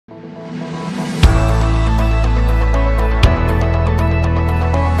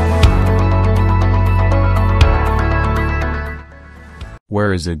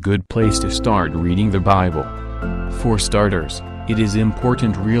where is a good place to start reading the Bible? For starters, it is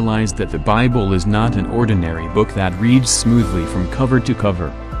important to realize that the Bible is not an ordinary book that reads smoothly from cover to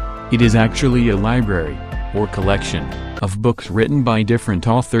cover. It is actually a library, or collection, of books written by different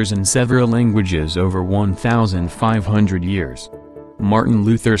authors in several languages over 1,500 years. Martin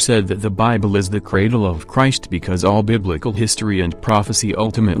Luther said that the Bible is the cradle of Christ because all biblical history and prophecy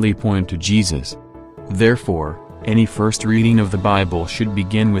ultimately point to Jesus. Therefore, any first reading of the Bible should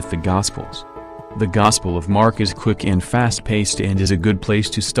begin with the Gospels. The Gospel of Mark is quick and fast-paced and is a good place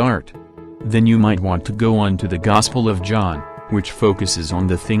to start. Then you might want to go on to the Gospel of John, which focuses on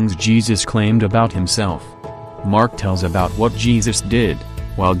the things Jesus claimed about himself. Mark tells about what Jesus did,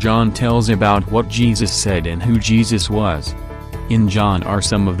 while John tells about what Jesus said and who Jesus was. In John are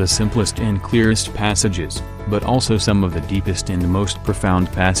some of the simplest and clearest passages, but also some of the deepest and most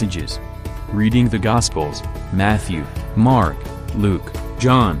profound passages. Reading the Gospels, Matthew, Mark, Luke,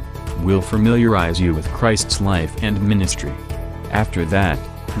 John, will familiarize you with Christ's life and ministry. After that,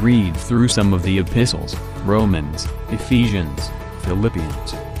 read through some of the epistles, Romans, Ephesians,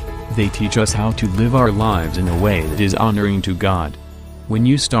 Philippians. They teach us how to live our lives in a way that is honoring to God. When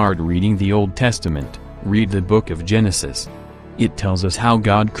you start reading the Old Testament, read the book of Genesis. It tells us how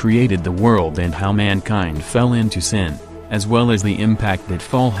God created the world and how mankind fell into sin, as well as the impact that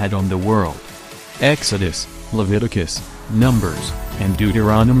fall had on the world. Exodus, Leviticus, Numbers, and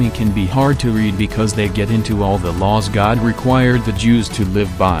Deuteronomy can be hard to read because they get into all the laws God required the Jews to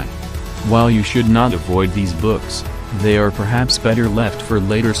live by. While you should not avoid these books, they are perhaps better left for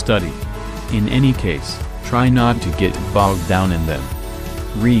later study. In any case, try not to get bogged down in them.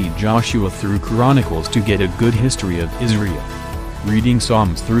 Read Joshua through Chronicles to get a good history of Israel. Reading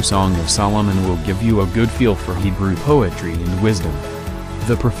Psalms through Song of Solomon will give you a good feel for Hebrew poetry and wisdom.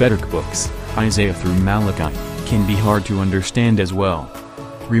 The prophetic books, Isaiah through Malachi, can be hard to understand as well.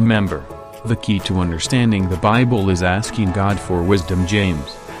 Remember, the key to understanding the Bible is asking God for wisdom.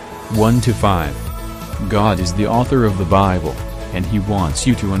 James 1-5. God is the author of the Bible, and He wants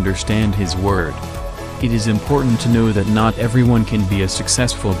you to understand His Word. It is important to know that not everyone can be a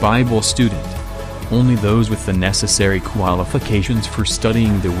successful Bible student. Only those with the necessary qualifications for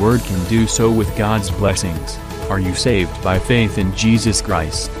studying the Word can do so with God's blessings. Are you saved by faith in Jesus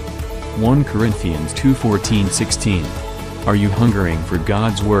Christ? 1 Corinthians 2:14-16. Are you hungering for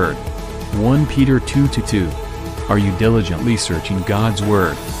God's Word? 1 Peter 2:2. Are you diligently searching God's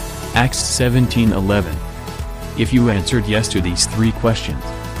Word? Acts 17:11. If you answered yes to these three questions,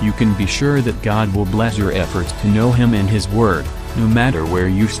 you can be sure that God will bless your efforts to know Him and His Word, no matter where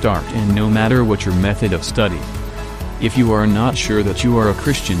you start and no matter what your method of study. If you are not sure that you are a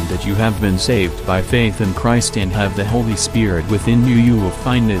Christian, that you have been saved by faith in Christ and have the Holy Spirit within you, you will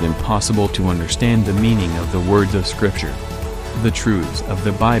find it impossible to understand the meaning of the words of Scripture. The truths of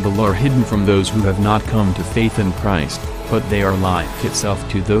the Bible are hidden from those who have not come to faith in Christ, but they are life itself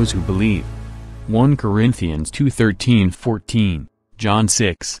to those who believe. 1 Corinthians 2:13-14, John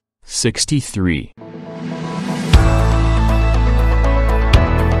 6:63.